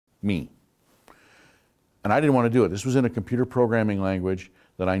me. And I didn't want to do it. This was in a computer programming language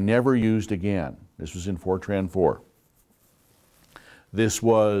that I never used again. This was in Fortran 4. This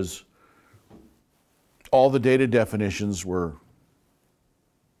was, all the data definitions were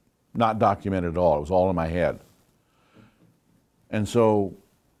not documented at all. It was all in my head. And so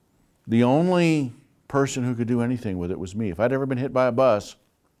the only person who could do anything with it was me. If I'd ever been hit by a bus,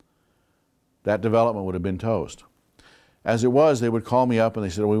 that development would have been toast. As it was, they would call me up and they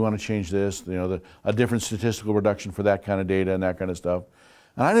said, oh, we want to change this, you know, a different statistical reduction for that kind of data and that kind of stuff.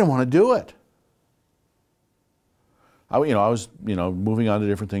 And I didn't want to do it. I was moving on to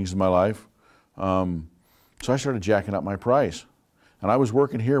different things in my life. So I started jacking up my price. And I was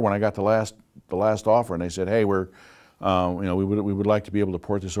working here when I got the last offer, and they said, hey, we would like to be able to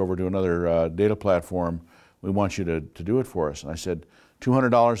port this over to another data platform. We want you to do it for us. And I said,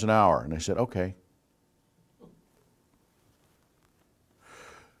 $200 an hour. And they said, okay.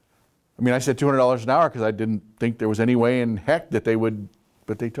 I mean, I said $200 an hour because I didn't think there was any way in heck that they would,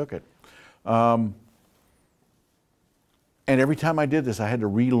 but they took it. And every time I did this, I had to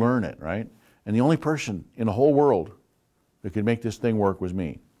relearn it, right? And the only person in the whole world that could make this thing work was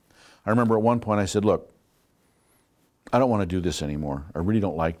me. I remember at one point I said, look, I don't want to do this anymore. I really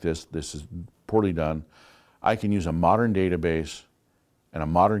don't like this. This is poorly done. I can use a modern database and a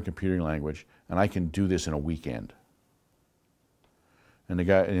modern computing language, and I can do this in a weekend. And the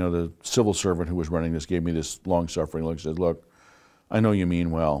guy, the civil servant who was running this gave me this long-suffering look and said, look, I know you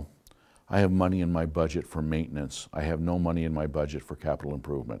mean well. I have money in my budget for maintenance. I have no money in my budget for capital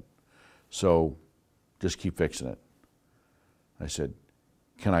improvement. So just keep fixing it. I said,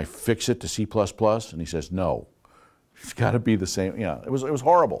 can I fix it to C++? And he says, no. It's got to be the same. Yeah, it was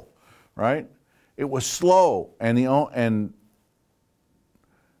horrible, right? It was slow, and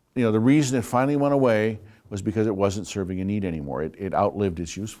the reason it finally went away was because it wasn't serving a need anymore. It outlived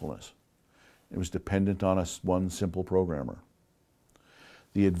its usefulness. It was dependent on one simple programmer.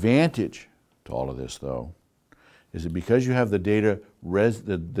 The advantage to all of this, though, is that because you have the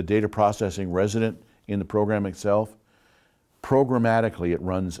data processing resident in the program itself, programmatically it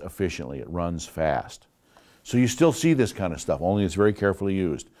runs efficiently, it runs fast. So you still see this kind of stuff, only it's very carefully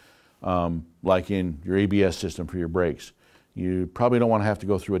used. Like in your ABS system for your brakes. You probably don't want to have to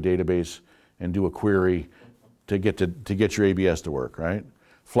go through a database and do a query to get your ABS to work, right?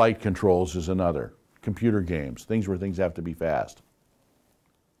 Flight controls is another. Computer games, things where things have to be fast.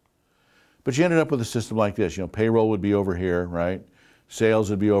 But you ended up with a system like this. Payroll would be over here, right? Sales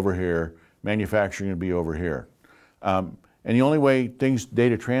would be over here. Manufacturing would be over here. And the only way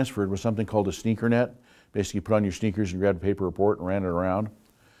data transferred was something called a sneaker net. Basically, you put on your sneakers and grabbed a paper report and ran it around.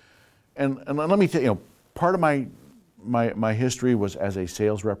 And let me tell you, part of my history was as a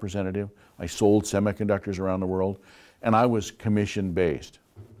sales representative. I sold semiconductors around the world, and I was commission-based.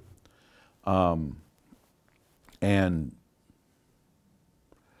 And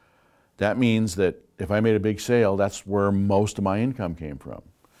that means that if I made a big sale, that's where most of my income came from.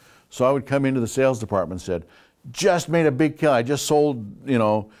 So I would come into the sales department and said, just made a big kill. I just sold,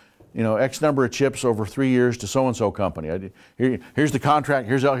 X number of chips over 3 years to so-and-so company. Here's the contract,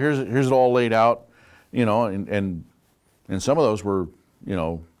 here's it all laid out, and some of those were,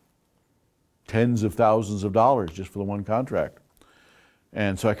 tens of thousands of dollars just for the one contract.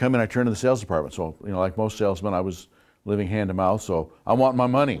 And so I come in, I turn to the sales department. So, like most salesmen, I was living hand to mouth, so I want my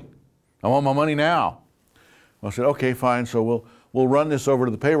money. I want my money now. I said, okay, fine, so we'll run this over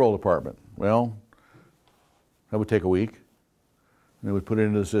to the payroll department. Well, that would take a week. And they would put it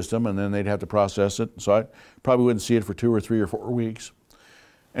into the system, and then they'd have to process it. So I probably wouldn't see it for 2 or 3 or 4 weeks.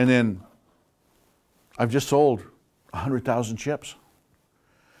 And then I've just sold 100,000 chips.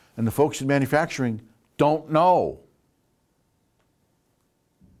 And the folks in manufacturing don't know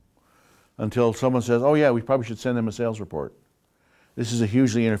until someone says, oh yeah, we probably should send them a sales report. This is a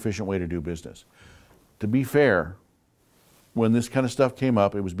hugely inefficient way to do business. To be fair, when this kind of stuff came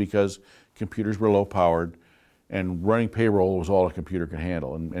up, it was because computers were low powered, and running payroll was all a computer could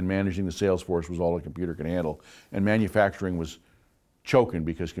handle, and managing the sales force was all a computer could handle, and manufacturing was choking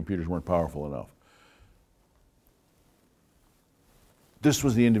because computers weren't powerful enough. This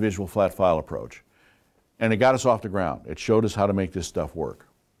was the individual flat file approach, and it got us off the ground. It showed us how to make this stuff work,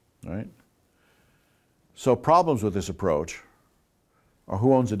 right? So problems with this approach are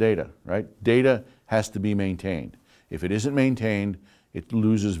who owns the data, right? Data has to be maintained. If it isn't maintained, it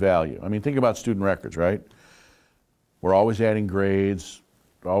loses value. I mean, think about student records, right? We're always adding grades,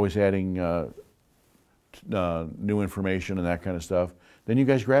 always adding new information and that kind of stuff. Then you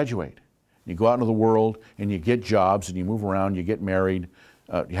guys graduate. You go out into the world and you get jobs and you move around, you get married,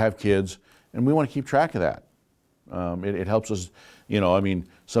 you have kids, and we want to keep track of that. It helps us,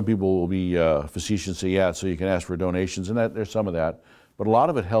 Some people will be facetious and say, yeah, so you can ask for donations, and there's some of that. But a lot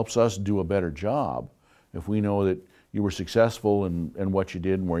of it helps us do a better job if we know that you were successful in what you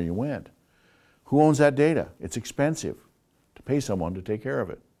did and where you went. Who owns that data? It's expensive to pay someone to take care of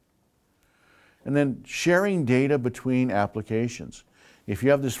it. And then sharing data between applications. If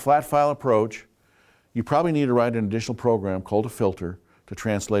you have this flat file approach, you probably need to write an additional program called a filter to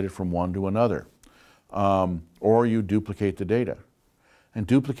translate it from one to another. Or you duplicate the data. And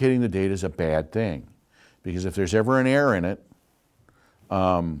duplicating the data is a bad thing, because if there's ever an error in it,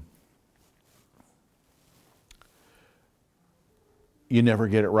 you never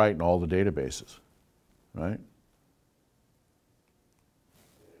get it right in all the databases, right?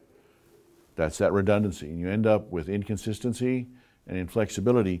 That's that redundancy. And you end up with inconsistency and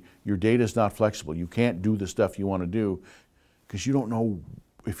inflexibility. Your data is not flexible. You can't do the stuff you want to do because you don't know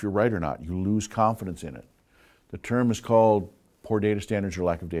if you're right or not. You lose confidence in it. The term is called poor data standards or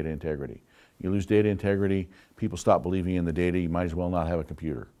lack of data integrity. You lose data integrity, people stop believing in the data, you might as well not have a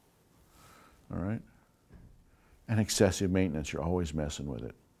computer. All right? And excessive maintenance, you're always messing with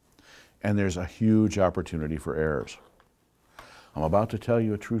it. And there's a huge opportunity for errors. I'm about to tell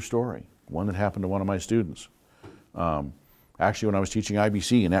you a true story, one that happened to one of my students. Actually, when I was teaching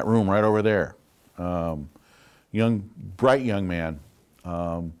IBC in that room right over there, bright young man,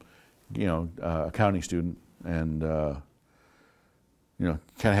 accounting student, and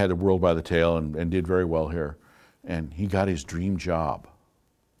kind of had the world by the tail and did very well here. And he got his dream job.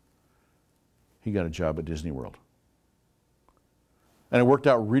 He got a job at Disney World. And it worked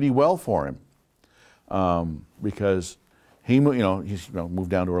out really well for him because he moved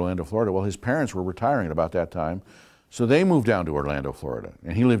down to Orlando, Florida. Well, his parents were retiring at about that time, so they moved down to Orlando, Florida,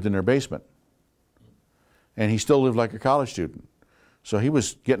 and he lived in their basement. And he still lived like a college student. So he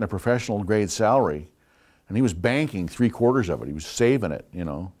was getting a professional grade salary, and he was banking 3/4 of it. He was saving it,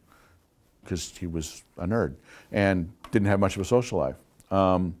 because he was a nerd and didn't have much of a social life.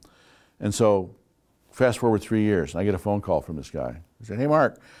 And so fast forward 3 years, and I get a phone call from this guy. He said, "Hey,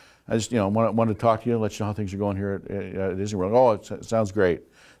 Mark, I just wanted to talk to you, let you know how things are going here at Disney World." "Oh, it sounds great."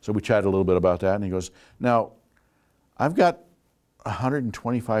 So we chatted a little bit about that, and he goes, "Now, I've got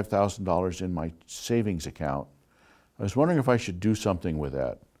 $125,000 in my savings account. I was wondering if I should do something with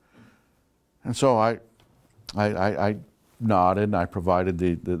that." And so I nodded, and I provided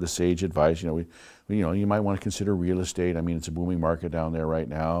the sage advice. You might want to consider real estate. I mean, it's a booming market down there right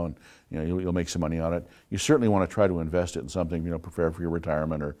now, and you'll make some money on it. You certainly want to try to invest it in something, prepare for your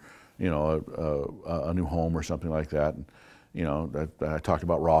retirement, or a new home or something like that. And, I talked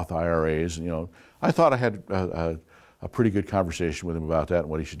about Roth IRAs. I thought I had a pretty good conversation with him about that and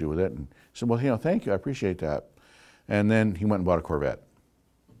what he should do with it. And he said, "Well, thank you, I appreciate that." And then he went and bought a Corvette.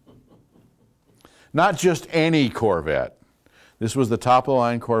 Not just any Corvette. This was the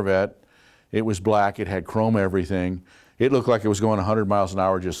top-of-the-line Corvette. It was black. It had chrome everything. It looked like it was going 100 miles an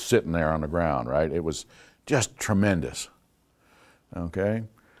hour just sitting there on the ground, right? It was just tremendous, okay?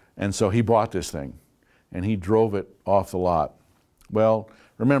 And so he bought this thing, and he drove it off the lot. Well,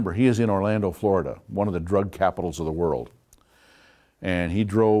 remember, he is in Orlando, Florida, one of the drug capitals of the world. And he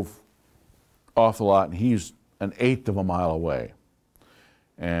drove off the lot, and he's 1/8 of a mile away.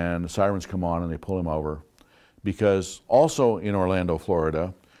 And the sirens come on, and they pull him over, because also in Orlando,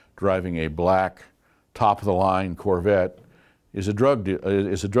 Florida, driving a black top-of-the-line Corvette is a drug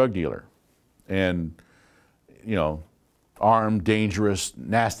dealer, and armed, dangerous,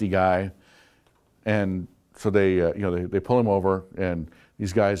 nasty guy. And so they pull him over, and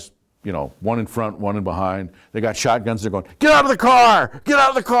these guys, one in front, one in behind, they got shotguns. They're going, "Get out of the car! Get out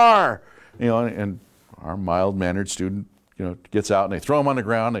of the car!" And our mild-mannered student, gets out, and they throw him on the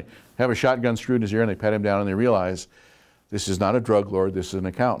ground. They have a shotgun screwed in his ear, and they pat him down, and they realize this is not a drug lord, this is an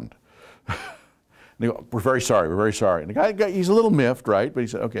accountant. They go, "We're very sorry, we're very sorry." And the guy, he's a little miffed, right? But he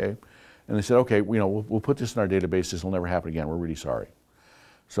said, "Okay." And they said, "Okay, we'll put this in our database. This will never happen again. We're really sorry."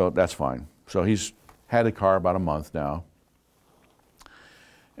 So that's fine. So he's had the car about a month now,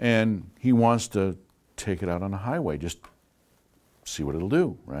 and he wants to take it out on the highway, just see what it'll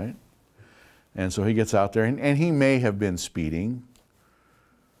do, right? And so he gets out there, and he may have been speeding.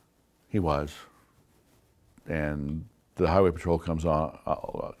 He was. And the highway patrol comes on,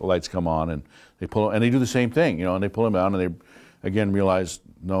 lights come on, and they pull him, and they do the same thing, and they pull him down, and they again realize,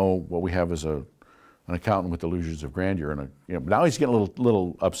 no, what we have is an accountant with delusions of grandeur. And now he's getting a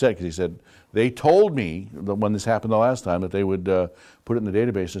little upset, because he said, "They told me that when this happened the last time that they would put it in the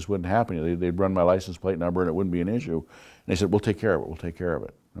database, this wouldn't happen. They'd run my license plate number, and it wouldn't be an issue." And they said, "We'll take care of it. We'll take care of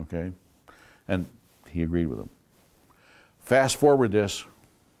it." Okay. And he agreed with them. Fast forward this,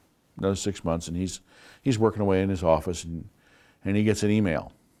 another 6 months, and he's working away in his office, and he gets an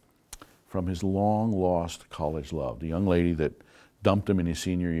email from his long-lost college love, the young lady that dumped him in his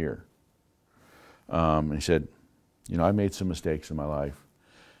senior year. And he said, you know, I made some mistakes in my life,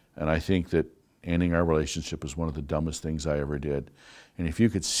 and I think that ending our relationship was one of the dumbest things I ever did. And if you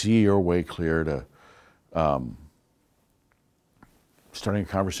could see your way clear to starting a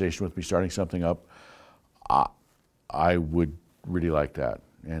conversation with me, starting something up, I would really like that.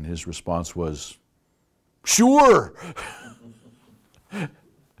 And his response was, sure.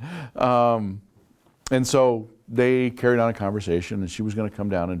 And so they carried on a conversation, and she was going to come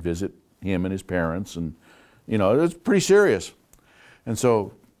down and visit him and his parents, and you know, it was pretty serious. And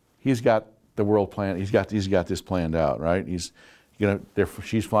so he's got the world planned. He's got this planned out, right?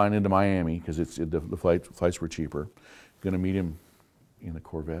 She's flying into Miami because the flights were cheaper. Going to meet him in the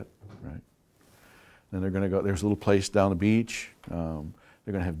Corvette, right? Then they're going to go. There's a little place down the beach. They're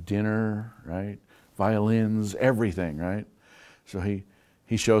going to have dinner, right? Violins, everything, right? So he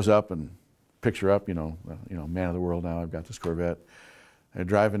shows up and picks her up. You know, man of the world now. I've got this Corvette. They're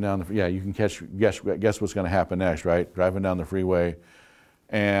driving down the. Yeah, you can guess what's going to happen next, right? Driving down the freeway,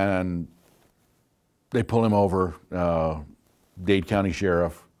 and they pull him over. Dade County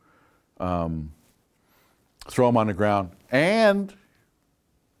Sheriff. Throw him on the ground and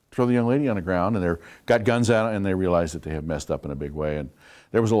throw the young lady on the ground, and they're got guns out, and they realize that they have messed up in a big way, and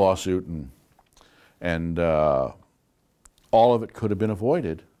there was a lawsuit, and all of it could have been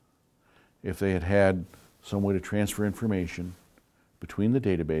avoided if they had had some way to transfer information between the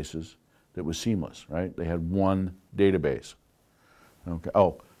databases that was seamless, right? They had one database. Okay.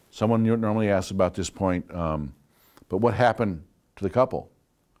 Oh, someone normally asks about this point, but what happened to the couple?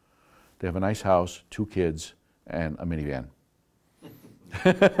 They have a nice house, 2 kids, and a minivan.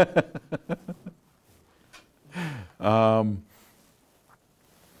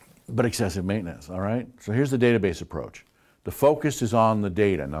 But excessive maintenance, all right? So here's the database approach. The focus is on the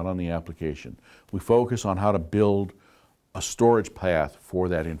data, not on the application. We focus on how to build a storage path for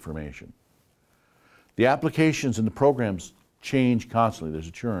that information. The applications and the programs change constantly. There's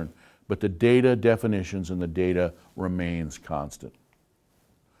a churn, but the data definitions and the data remains constant.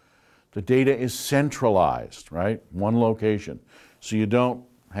 The data is centralized, right? One location. So you don't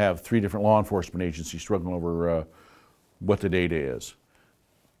have 3 different law enforcement agencies struggling over what the data is.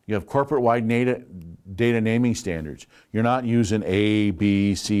 You have corporate-wide data naming standards. You're not using A,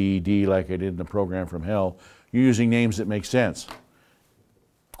 B, C, D like I did in the program from hell. You're using names that make sense.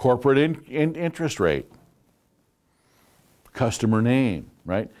 Corporate interest rate. Customer name,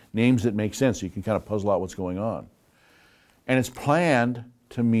 right? Names that make sense so you can kind of puzzle out what's going on. And it's planned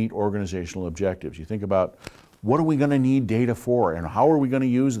to meet organizational objectives. You think about, what are we going to need data for, and how are we going to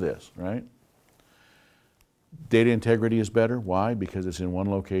use this, right? Data integrity is better. Why? Because it's in one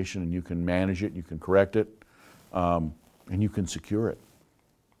location and you can manage it, you can correct it, and you can secure it.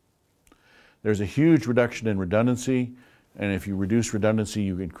 There's a huge reduction in redundancy, and if you reduce redundancy,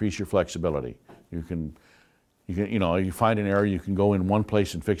 you increase your flexibility. You find an error, you can go in one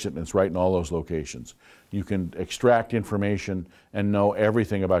place and fix it, and it's right in all those locations. You can extract information and know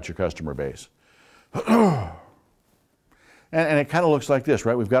everything about your customer base. And it kind of looks like this,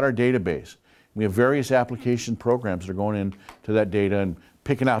 right? We've got our database. We have various application programs that are going into that data and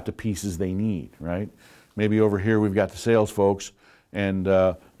picking out the pieces they need, right? Maybe over here we've got the sales folks, and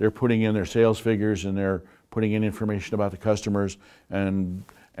they're putting in their sales figures, and they're putting in information about the customers, and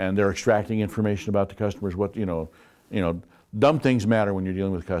they're extracting information about the customers. What dumb things matter when you're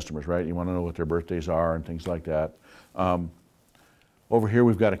dealing with customers, right? You want to know what their birthdays are and things like that. Over here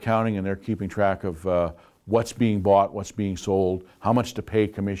we've got accounting, and they're keeping track of what's being bought, what's being sold, how much to pay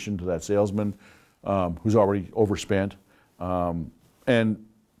commission to that salesman who's already overspent. And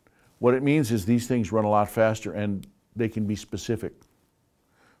what it means is these things run a lot faster, and they can be specific,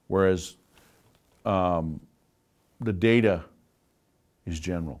 whereas the data is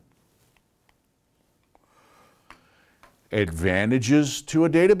general. Advantages to a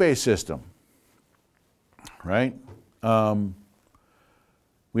database system, right?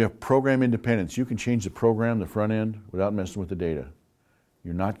 We have program independence. You can change the program, the front end, without messing with the data.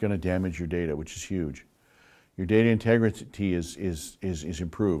 You're not going to damage your data, which is huge. Your data integrity is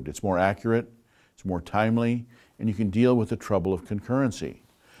improved. It's more accurate, it's more timely, and you can deal with the trouble of concurrency.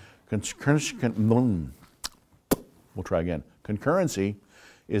 We'll try again. Concurrency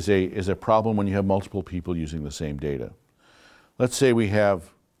is a problem when you have multiple people using the same data. Let's say we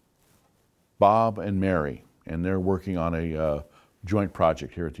have Bob and Mary, and they're working on a joint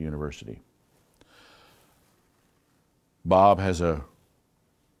project here at the university. Bob has a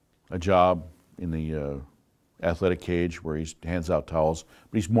job in the athletic cage where he hands out towels,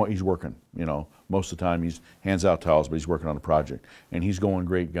 but he's working, most of the time he hands out towels, but he's working on a project, and he's going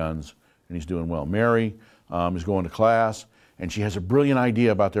great guns, and he's doing well. Mary is going to class, and she has a brilliant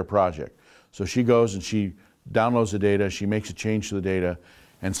idea about their project. So she goes and she downloads the data, she makes a change to the data,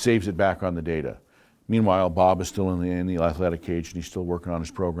 and saves it back on the data. Meanwhile, Bob is still in the athletic cage, and he's still working on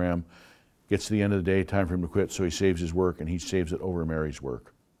his program. Gets to the end of the day, time for him to quit, so he saves his work, and he saves it over Mary's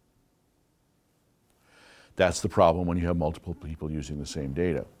work. That's the problem when you have multiple people using the same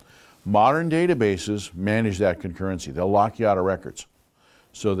data. Modern databases manage that concurrency. They'll lock you out of records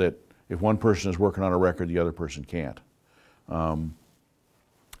so that if one person is working on a record, the other person can't. And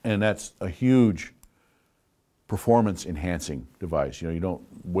that's a huge performance enhancing device. You don't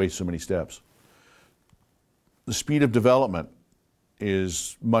waste so many steps. The speed of development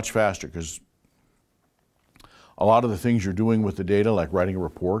is much faster because a lot of the things you're doing with the data, like writing a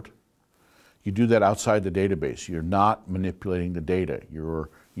report, you do that outside the database. You're not manipulating the data. You're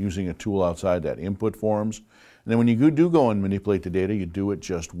using a tool outside that, input forms. And then when you do go and manipulate the data, you do it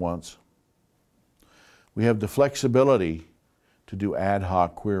just once. We have the flexibility to do ad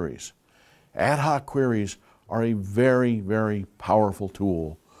hoc queries. Ad hoc queries are a very, very powerful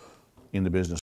tool in the business.